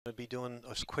Going to be doing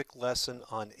a quick lesson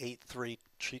on 8.3,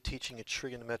 teaching a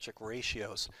trigonometric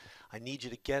ratios. I need you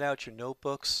to get out your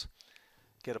notebooks,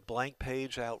 get a blank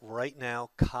page out right now,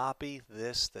 copy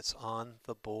this that's on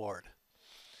the board.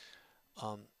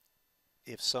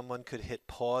 If someone could hit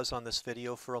pause on this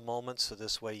video for a moment so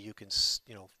this way you can,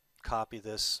 copy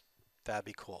this, that'd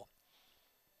be cool.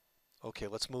 Okay,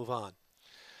 let's move on.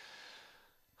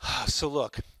 So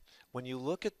look, when you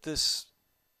look at this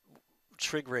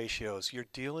trig ratios, you're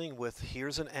dealing with,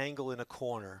 here's an angle in a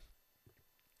corner,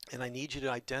 and I need you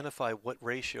to identify what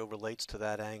ratio relates to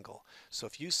that angle. So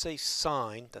if you say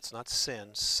sine, that's not sin,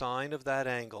 sine of that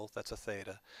angle, that's a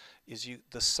theta, is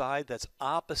the side that's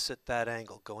opposite that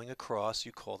angle going across,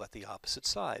 you call that the opposite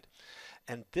side.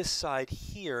 And this side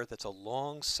here, that's a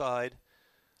long side,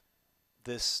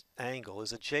 this angle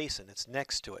is adjacent, it's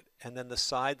next to it. And then the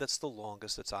side that's the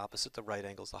longest, that's opposite the right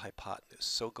angle, is the hypotenuse.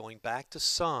 So going back to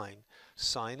sine,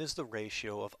 sine is the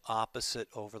ratio of opposite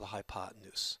over the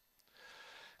hypotenuse.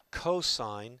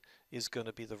 Cosine is going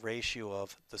to be the ratio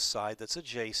of the side that's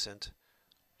adjacent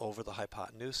over the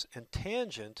hypotenuse, and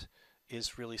tangent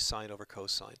is really sine over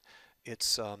cosine.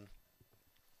 It's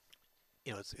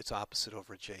it's opposite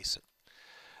over adjacent.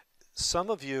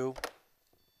 Some of you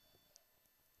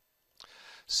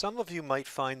might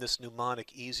find this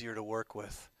mnemonic easier to work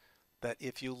with. That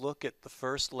if you look at the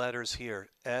first letters here,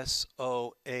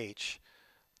 S-O-H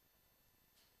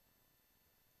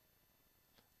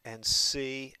and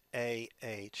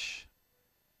C-A-H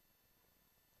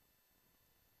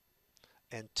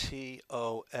and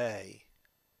T-O-A,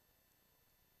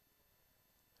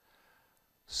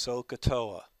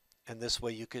 SOHCAHTOA. And this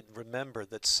way you can remember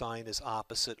that sine is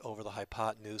opposite over the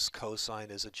hypotenuse,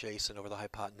 cosine is adjacent over the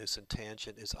hypotenuse, and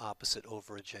tangent is opposite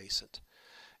over adjacent.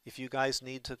 If you guys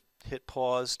need to hit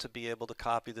pause to be able to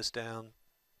copy this down,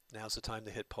 now's the time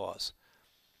to hit pause.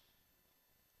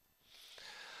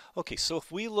 Okay, so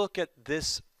if we look at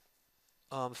this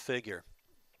figure,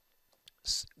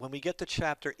 when we get to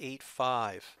chapter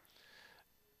 8.5,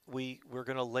 we're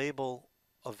going to label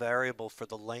a variable for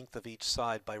the length of each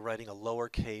side by writing a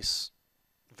lowercase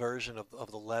version of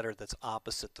the letter that's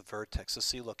opposite the vertex. So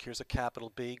see, look, here's a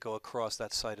capital B, go across,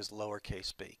 that side is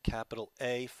lowercase b. Capital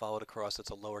A followed across,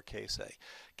 it's a lowercase a.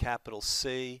 Capital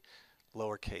C,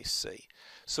 lowercase c.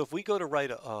 So if we go to write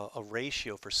a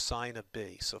ratio for sine of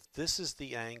b, so if this is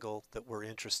the angle that we're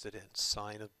interested in,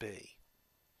 sine of b,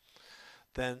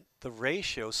 then the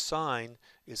ratio sine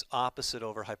is opposite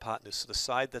over hypotenuse. So the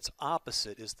side that's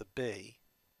opposite is the b.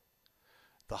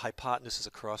 The hypotenuse is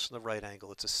across from the right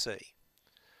angle, it's a c.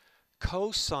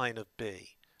 Cosine of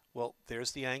b, well,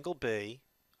 there's the angle b,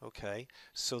 okay,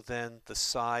 so then the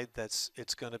side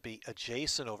it's going to be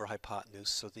adjacent over hypotenuse,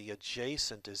 so the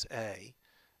adjacent is a,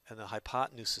 and the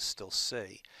hypotenuse is still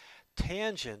c.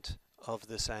 Tangent of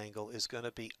this angle is going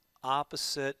to be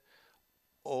opposite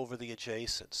over the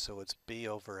adjacent, so it's b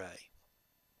over a.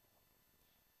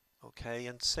 Okay,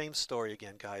 and same story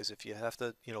again, guys. If you have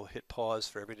to, hit pause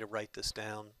for everybody to write this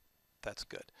down, that's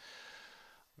good.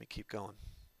 Let me keep going.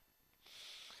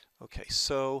 Okay,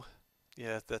 so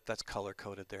yeah, that's color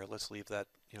coded there. Let's leave that.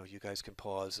 You guys can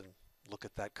pause and look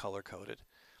at that color coded.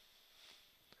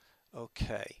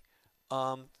 Okay,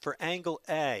 for angle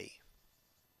A,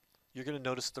 you're going to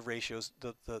notice the ratios.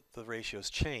 The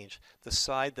ratios change. The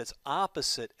side that's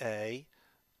opposite A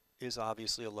is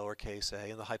obviously a lowercase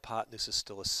a, and the hypotenuse is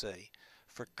still a c.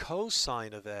 For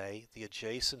cosine of a, the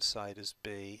adjacent side is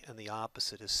b, and the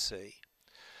opposite is c.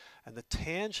 And the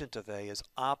tangent of a is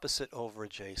opposite over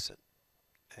adjacent,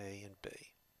 a and b.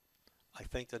 I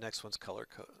think the next one's color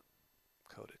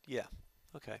coded. Yeah,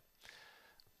 okay.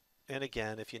 And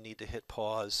again, if you need to hit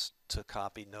pause to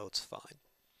copy notes, fine.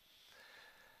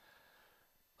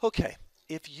 Okay,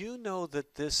 if you know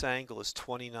that this angle is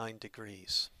 29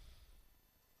 degrees,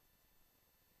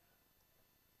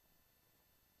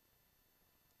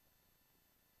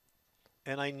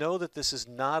 and I know that this is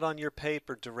not on your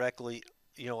paper directly,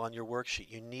 on your worksheet.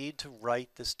 You need to write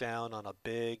this down on a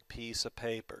big piece of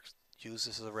paper. Use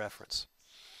this as a reference.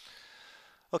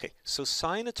 Okay, so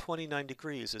sine of 29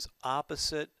 degrees is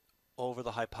opposite over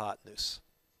the hypotenuse.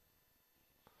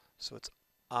 So it's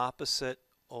opposite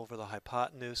over the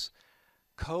hypotenuse.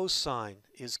 Cosine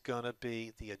is going to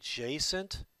be the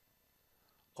adjacent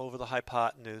over the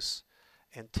hypotenuse,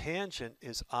 and tangent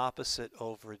is opposite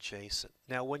over adjacent.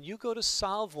 Now when you go to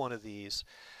solve one of these,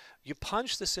 you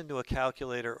punch this into a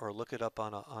calculator or look it up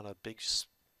on a big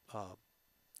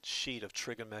sheet of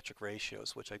trigonometric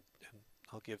ratios, which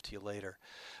I'll give to you later.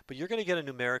 But you're going to get a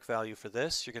numeric value for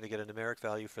this, you're going to get a numeric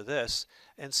value for this,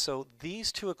 and so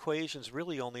these two equations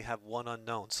really only have one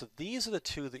unknown. So these are the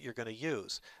two that you're going to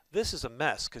use. This is a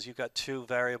mess because you've got two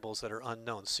variables that are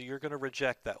unknown, so you're going to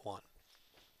reject that one.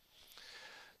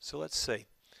 So let's see.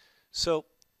 So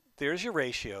there's your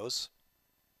ratios,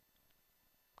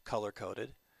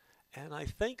 color-coded, and I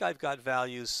think I've got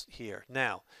values here.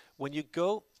 Now, when you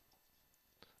go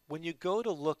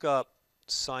to look up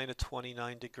sine of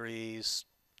 29 degrees,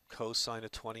 cosine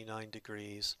of 29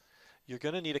 degrees, you're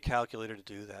going to need a calculator to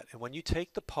do that. And when you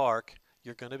take the park,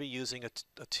 you're going to be using a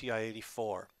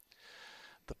TI-84.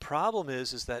 The problem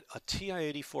is that a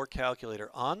TI-84 calculator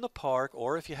on the park,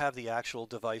 or if you have the actual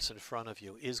device in front of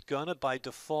you, is going to by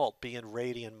default be in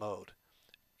radian mode.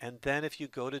 And then if you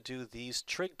go to do these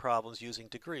trig problems using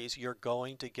degrees, you're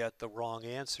going to get the wrong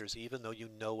answers even though you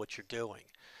know what you're doing.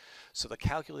 So the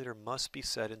calculator must be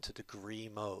set into degree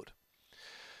mode.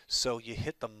 So you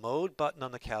hit the mode button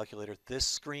on the calculator, this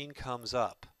screen comes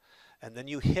up, and then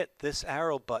you hit this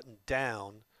arrow button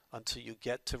down until you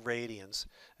get to radians,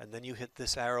 and then you hit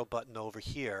this arrow button over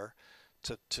here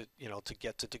to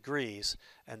get to degrees,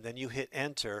 and then you hit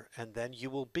enter, and then you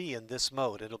will be in this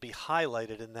mode. It'll be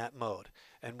highlighted in that mode.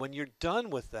 And when you're done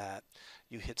with that,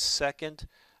 you hit second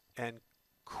and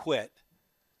quit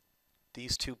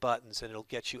these two buttons, and it'll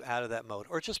get you out of that mode.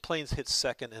 Or just plain hit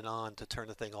second and on to turn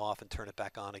the thing off and turn it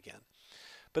back on again.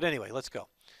 But anyway, let's go.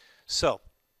 So,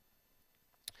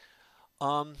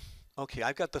 okay,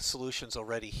 I've got the solutions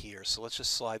already here, so let's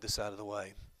just slide this out of the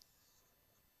way.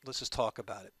 Let's just talk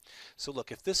about it. So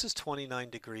look, if this is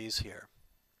 29 degrees here,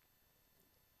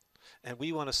 and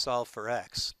we want to solve for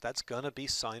x, that's going to be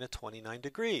sine of 29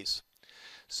 degrees.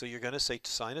 So you're going to say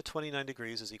sine of 29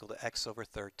 degrees is equal to x over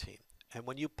 13. And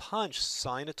when you punch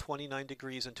sine of 29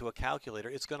 degrees into a calculator,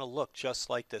 it's going to look just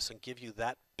like this and give you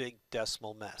that big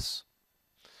decimal mess.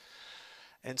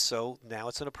 And so now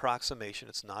it's an approximation,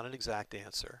 it's not an exact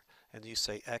answer. And you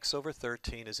say x over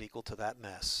 13 is equal to that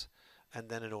mess. And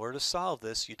then in order to solve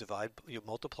this, you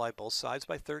multiply both sides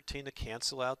by 13 to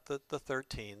cancel out the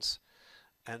 13s.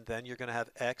 And then you're going to have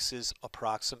x is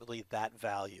approximately that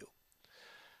value.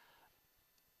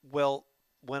 Well,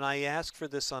 when I ask for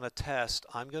this on a test,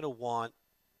 I'm going to want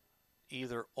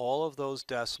either all of those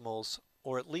decimals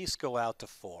or at least go out to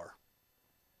 4.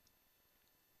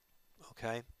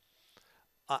 Okay?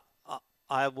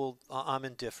 I'm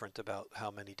indifferent about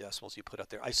how many decimals you put out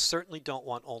there. I certainly don't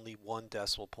want only one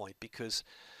decimal point, because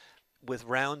with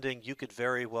rounding you could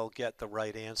very well get the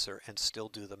right answer and still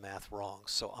do the math wrong.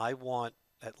 So I want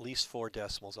at least 4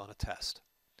 decimals on a test.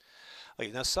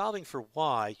 Okay, now solving for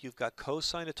y, you've got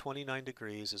cosine of 29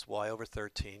 degrees is y over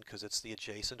 13 because it's the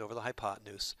adjacent over the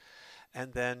hypotenuse.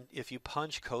 And then if you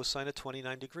punch cosine of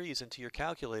 29 degrees into your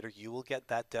calculator, you will get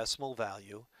that decimal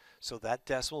value. So that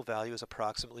decimal value is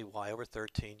approximately y over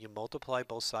 13. You multiply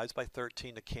both sides by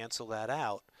 13 to cancel that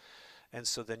out. And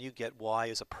so then you get y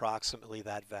is approximately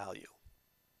that value.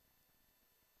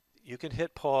 You can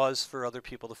hit pause for other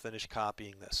people to finish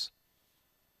copying this.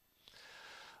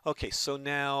 Okay, so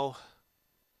now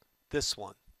this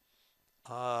one.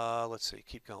 Let's see,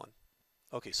 keep going.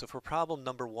 Okay, so for problem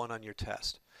number 1 on your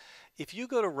test, if you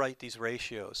go to write these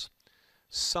ratios,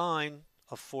 sine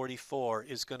of 44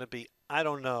 is going to be, I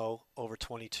don't know, over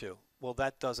 22. Well,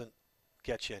 that doesn't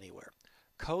get you anywhere.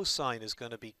 Cosine is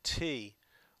going to be t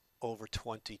over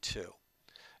 22.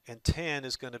 And tan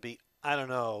is going to be, I don't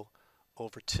know,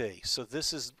 over t. So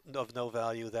this is of no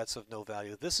value, that's of no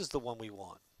value. This is the one we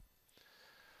want.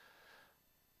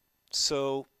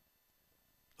 So,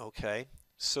 okay,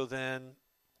 so then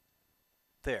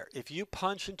there. If you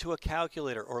punch into a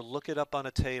calculator or look it up on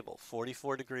a table,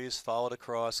 44 degrees followed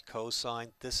across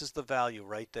cosine, this is the value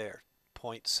right there,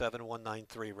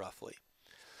 0.7193 roughly.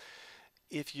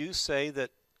 If you say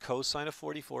that cosine of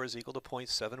 44 is equal to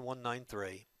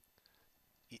 0.7193,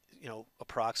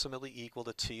 approximately equal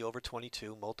to t over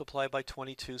 22, multiply by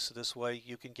 22, so this way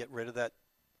you can get rid of that,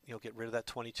 get rid of that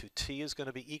 22. T is going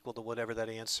to be equal to whatever that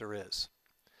answer is.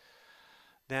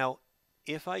 Now,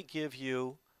 if I give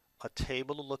you a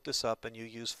table to look this up and you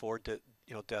use 4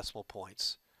 decimal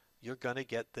points, you're going to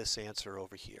get this answer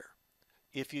over here.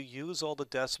 If you use all the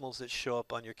decimals that show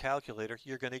up on your calculator,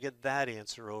 you're going to get that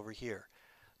answer over here.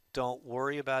 Don't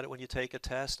worry about it when you take a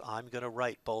test. I'm going to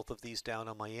write both of these down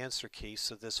on my answer key,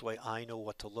 so this way I know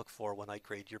what to look for when I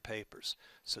grade your papers.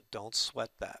 So don't sweat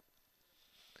that.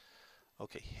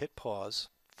 Okay, hit pause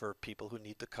for people who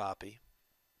need to copy.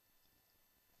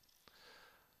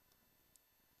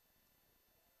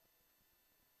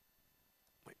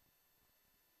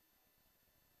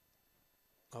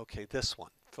 Okay, this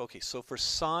one. Okay, so for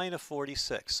sine of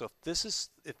 46, so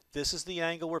if this is the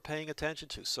angle we're paying attention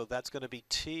to, so that's going to be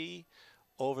t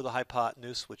over the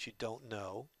hypotenuse, which you don't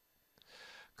know.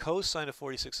 Cosine of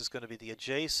 46 is going to be the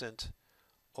adjacent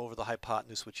over the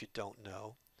hypotenuse, which you don't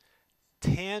know.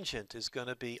 Tangent is going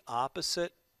to be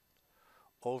opposite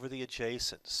over the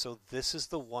adjacent. So this is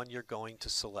the one you're going to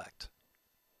select.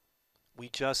 We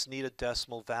just need a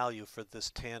decimal value for this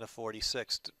tan of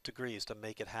 46 degrees to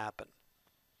make it happen.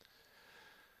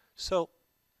 So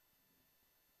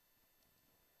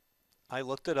I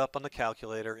looked it up on the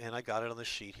calculator and I got it on the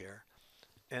sheet here.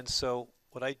 And so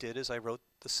what I did is I wrote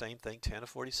the same thing, tan of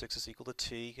 46 is equal to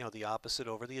t, the opposite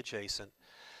over the adjacent.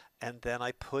 And then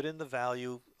I put in the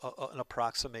value, an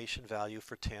approximation value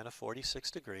for tan of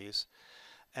 46 degrees.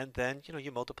 And then,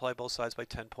 you multiply both sides by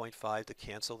 10.5 to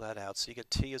cancel that out. So you get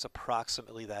t is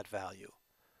approximately that value.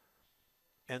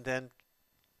 And then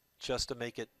just to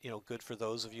make it, good for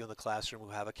those of you in the classroom who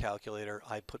have a calculator,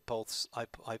 I put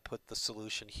the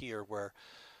solution here where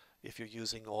if you're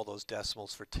using all those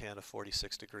decimals for tan of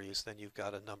 46 degrees, then you've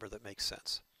got a number that makes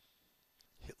sense.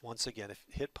 Once again,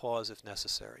 hit pause if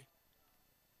necessary.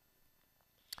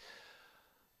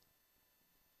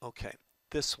 Okay,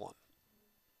 this one.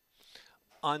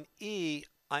 On E,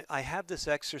 I have this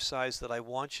exercise that I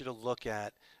want you to look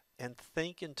at and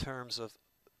think in terms of,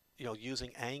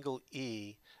 using angle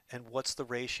E and what's the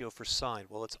ratio for sine?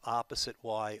 Well, it's opposite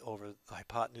y over the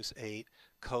hypotenuse 8.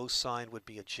 Cosine would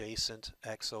be adjacent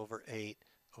x over 8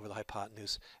 over the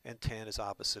hypotenuse, and tan is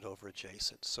opposite over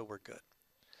adjacent, so we're good.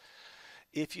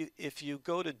 If you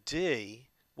go to D,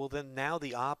 well then now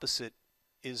the opposite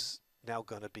is now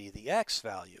going to be the x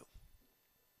value.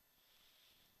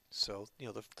 So,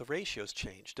 the ratios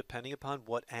change depending upon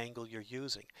what angle you're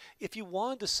using. If you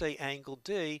wanted to say angle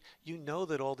D, you know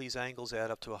that all these angles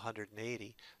add up to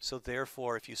 180. So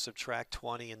therefore, if you subtract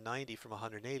 20 and 90 from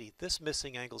 180, this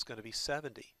missing angle is going to be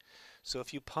 70. So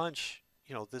if you punch,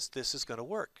 this is going to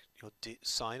work.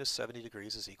 Sine of 70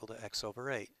 degrees is equal to x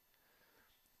over 8.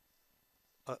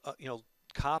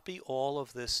 Copy all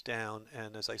of this down,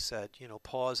 and as I said,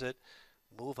 pause it,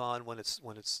 move on when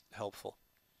it's helpful.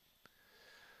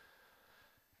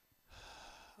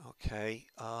 Okay,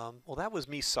 well that was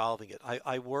me solving it.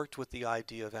 I worked with the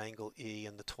idea of angle E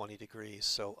and the 20 degrees,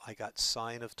 so I got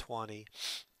sine of 20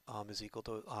 is equal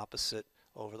to opposite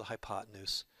over the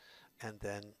hypotenuse, and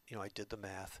then I did the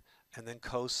math, and then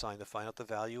cosine to find out the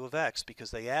value of x, because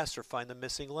they asked for find the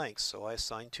missing lengths, so I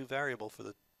assigned two variables for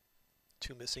the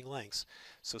two missing lengths.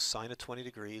 So sine of 20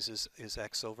 degrees is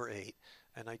x over 8,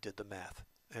 and I did the math.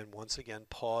 And once again,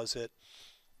 pause it,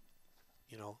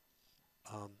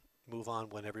 move on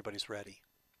when everybody's ready.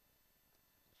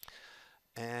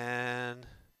 And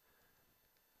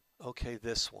okay,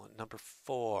 this one, number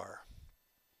 4.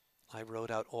 I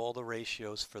wrote out all the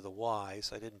ratios for the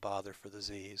y's. I didn't bother for the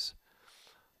z's,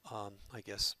 I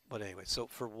guess. But anyway, so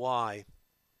for y,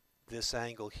 this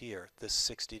angle here, this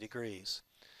 60 degrees,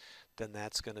 then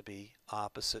that's going to be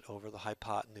opposite over the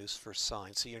hypotenuse for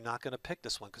sine. So you're not going to pick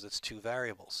this one because it's two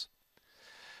variables.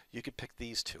 You could pick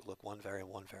these two. Look, one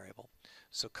variable.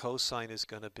 So cosine is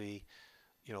going to be,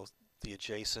 the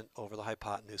adjacent over the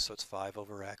hypotenuse, so it's 5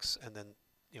 over x, and then,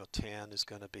 tan is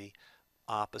going to be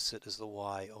opposite as the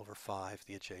y over 5,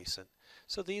 the adjacent.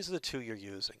 So these are the two you're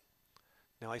using.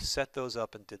 Now I set those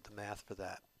up and did the math for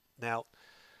that. Now,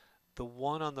 the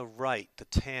one on the right, the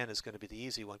tan, is going to be the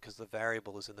easy one because the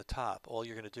variable is in the top. All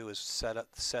you're going to do is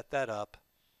set that up.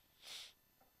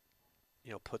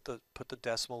 Put the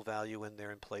decimal value in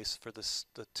there in place for the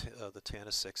tan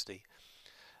of 60,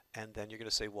 and then you're going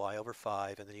to say y over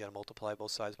 5, and then you got to multiply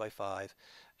both sides by 5,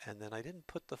 and then I didn't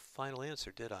put the final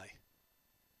answer, did I?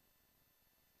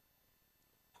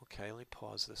 Okay, let me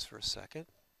pause this for a second.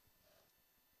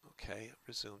 Okay,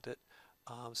 resumed it.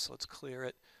 So let's clear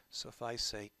it. So if I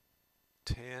say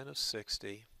tan of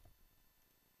 60,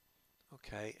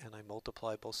 okay, and I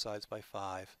multiply both sides by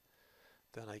 5,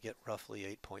 then I get roughly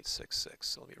 8.66.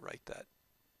 So let me write that.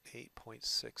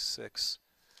 8.66.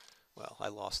 Well, I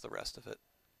lost the rest of it.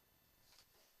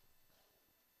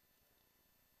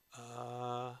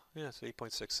 Yeah, it's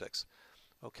 8.66.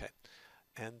 Okay.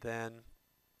 And then,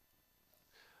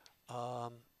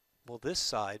 well, this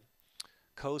side,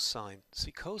 cosine.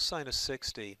 See, cosine of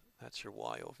 60, that's your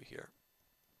y over here,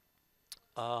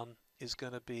 is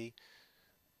going to be,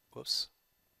 whoops.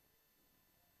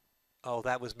 Oh,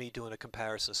 that was me doing a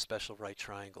comparison of special right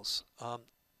triangles.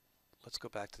 Let's go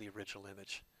back to the original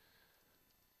image.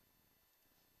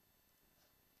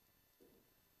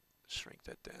 Shrink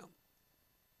that down.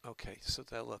 Okay, so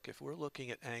that look, if we're looking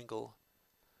at angle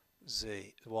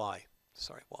y,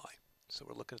 So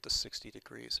we're looking at the 60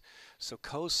 degrees. So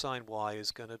cosine y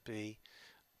is going to be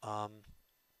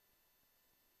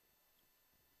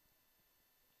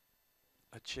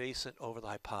adjacent over the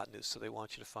hypotenuse. So they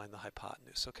want you to find the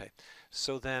hypotenuse. Okay,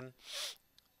 so then,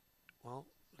 well,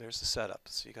 there's the setup.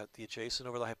 So you got the adjacent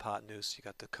over the hypotenuse. You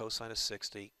got the cosine of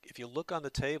 60. If you look on the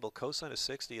table, cosine of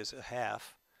 60 is a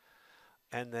half.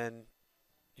 And then,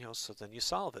 so then you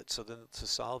solve it. So then to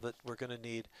solve it, we're going to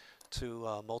need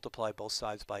to multiply both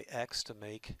sides by x to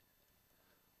make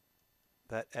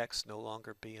that x no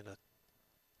longer be in a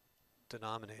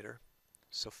denominator.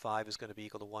 So 5 is going to be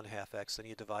equal to 1/2 x. Then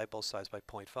you divide both sides by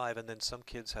 0.5. And then some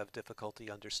kids have difficulty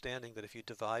understanding that if you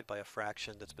divide by a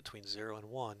fraction that's between 0 and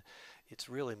 1, it's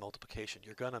really multiplication.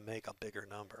 You're going to make a bigger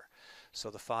number.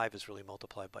 So the 5 is really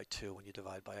multiplied by 2 when you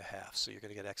divide by a half. So you're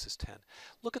going to get x is 10.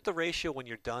 Look at the ratio when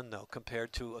you're done, though,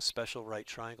 compared to a special right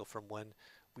triangle from when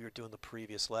we were doing the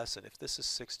previous lesson. If this is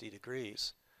 60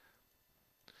 degrees,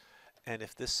 and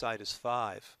if this side is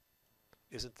 5,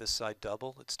 isn't this side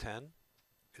double? It's 10.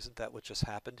 Isn't that what just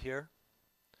happened here?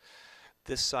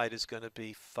 This side is going to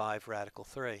be 5 radical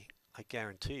 3. I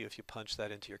guarantee you if you punch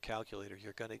that into your calculator,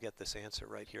 you're going to get this answer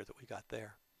right here that we got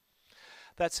there.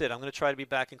 That's it. I'm going to try to be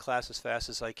back in class as fast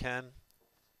as I can.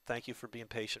 Thank you for being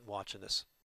patient watching this.